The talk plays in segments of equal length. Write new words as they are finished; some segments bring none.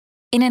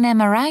In an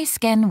MRI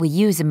scan, we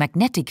use a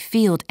magnetic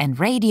field and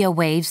radio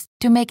waves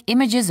to make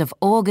images of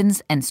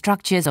organs and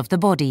structures of the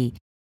body.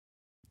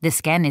 The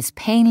scan is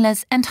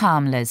painless and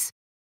harmless.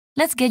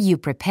 Let's get you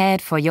prepared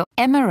for your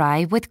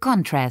MRI with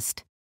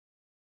contrast.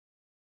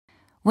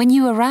 When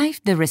you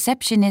arrive, the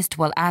receptionist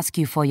will ask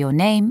you for your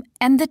name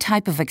and the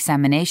type of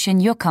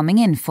examination you're coming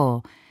in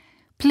for.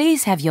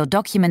 Please have your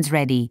documents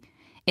ready.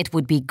 It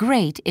would be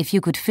great if you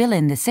could fill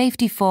in the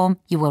safety form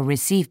you will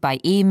receive by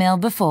email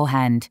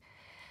beforehand.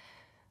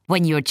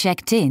 When you're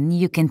checked in,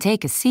 you can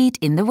take a seat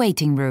in the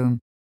waiting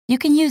room. You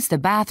can use the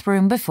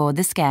bathroom before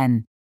the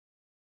scan.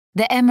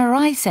 The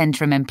MRI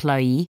Center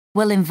employee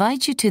will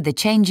invite you to the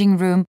changing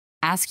room,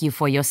 ask you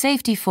for your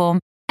safety form,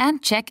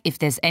 and check if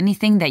there's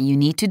anything that you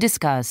need to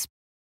discuss.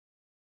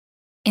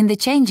 In the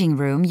changing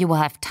room, you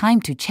will have time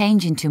to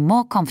change into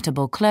more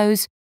comfortable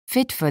clothes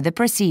fit for the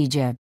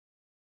procedure.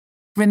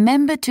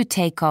 Remember to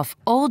take off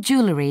all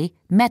jewelry,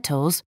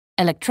 metals,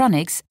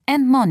 electronics,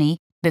 and money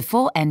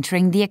before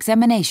entering the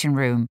examination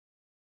room.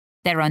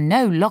 There are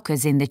no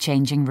lockers in the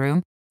changing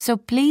room, so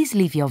please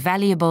leave your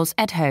valuables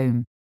at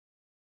home.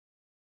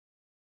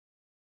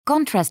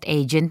 Contrast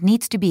agent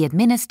needs to be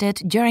administered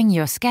during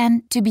your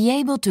scan to be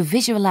able to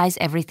visualize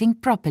everything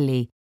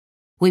properly.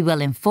 We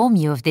will inform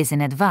you of this in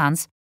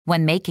advance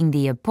when making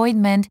the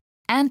appointment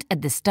and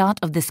at the start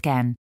of the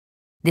scan.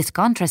 This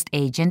contrast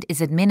agent is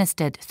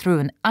administered through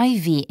an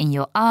IV in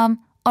your arm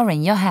or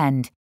in your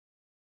hand.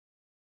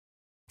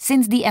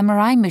 Since the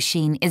MRI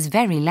machine is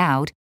very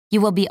loud,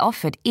 you will be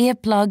offered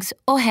earplugs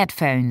or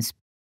headphones.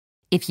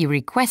 If you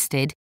request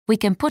it, we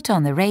can put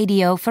on the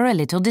radio for a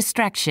little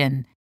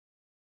distraction.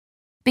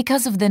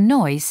 Because of the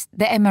noise,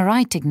 the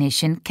MRI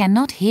technician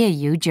cannot hear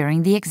you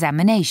during the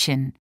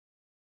examination.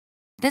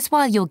 That's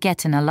why you'll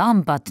get an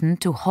alarm button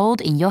to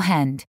hold in your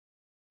hand.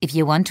 If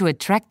you want to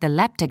attract the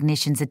lab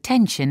technician's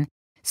attention,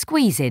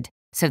 squeeze it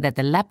so that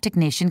the lab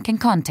technician can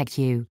contact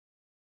you.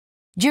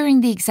 During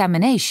the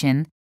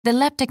examination, the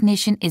lab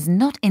technician is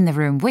not in the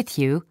room with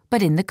you,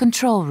 but in the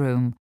control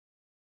room.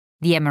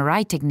 The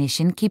MRI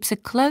technician keeps a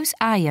close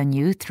eye on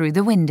you through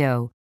the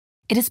window.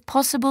 It is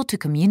possible to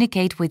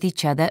communicate with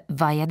each other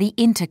via the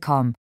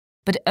intercom,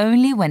 but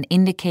only when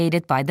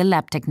indicated by the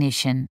lab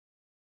technician.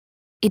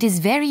 It is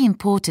very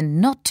important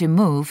not to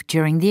move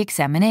during the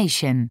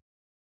examination.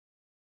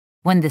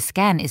 When the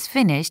scan is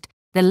finished,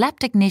 the lab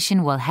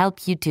technician will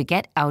help you to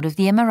get out of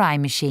the MRI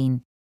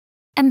machine.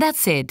 And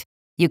that's it.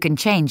 You can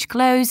change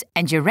clothes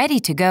and you're ready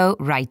to go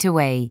right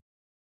away.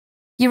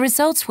 Your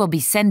results will be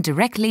sent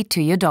directly to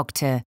your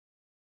doctor.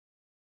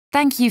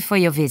 Thank you for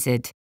your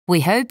visit. We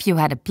hope you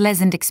had a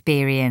pleasant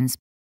experience.